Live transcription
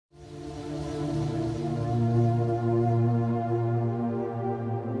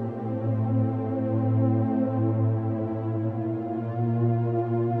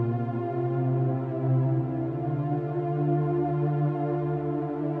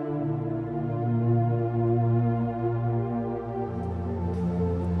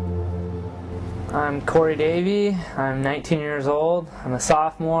I'm Corey Davey. I'm 19 years old. I'm a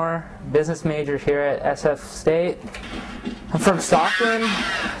sophomore, business major here at SF State. I'm from Stockton.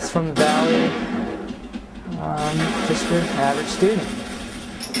 It's from the Valley. Just your average student.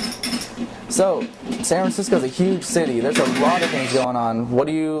 So, San Francisco's a huge city. There's a lot of things going on. What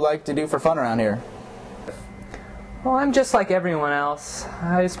do you like to do for fun around here? Well, I'm just like everyone else.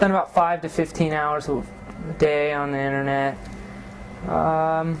 I spend about 5 to 15 hours a day on the internet.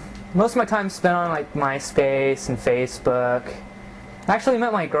 Most of my time is spent on like MySpace and Facebook. I actually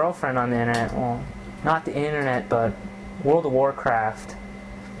met my girlfriend on the internet. Well, not the internet, but World of Warcraft.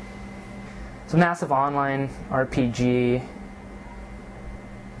 It's a massive online RPG.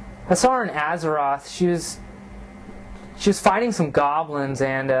 I saw her in Azeroth. She was fighting some goblins,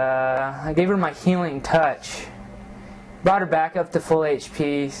 and I gave her my healing touch. Brought her back up to full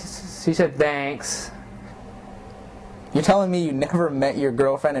HP. She said thanks. You're telling me you never met your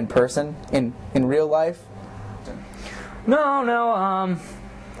girlfriend in person, in real life? No.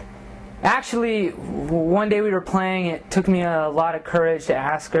 Actually, one day we were playing. It took me a lot of courage to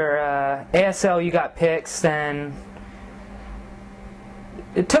ask her, ASL, you got pics? And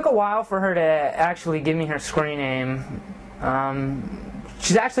it took a while for her to actually give me her screen name.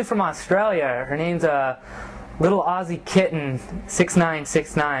 She's actually from Australia. Her name's Little Aussie Kitten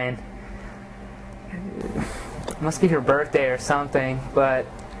 6969. Must be her birthday or something, but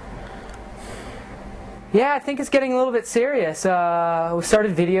yeah, I think it's getting a little bit serious. We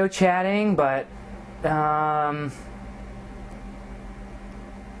started video chatting, but I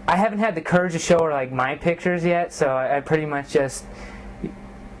haven't had the courage to show her like my pictures yet, so I pretty much just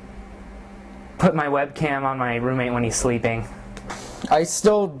put my webcam on my roommate when he's sleeping. I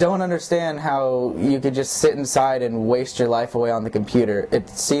still don't understand how you could just sit inside and waste your life away on the computer. It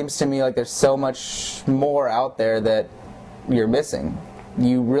seems to me like there's so much more out there that you're missing.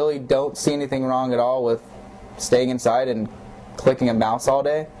 You really don't see anything wrong at all with staying inside and clicking a mouse all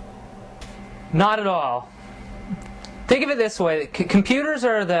day? Not at all. Think of it this way: computers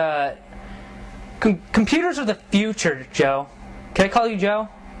are the future, Joe. Can I call you Joe?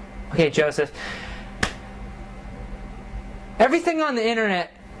 Okay, Joseph. Everything on the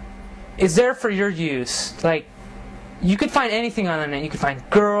internet is there for your use. Like, you could find anything on the internet. You could find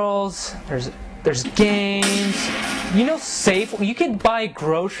girls, there's games. You know, you could buy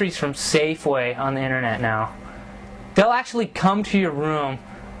groceries from Safeway on the internet now. They'll actually come to your room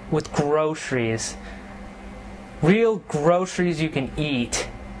with groceries. Real groceries you can eat.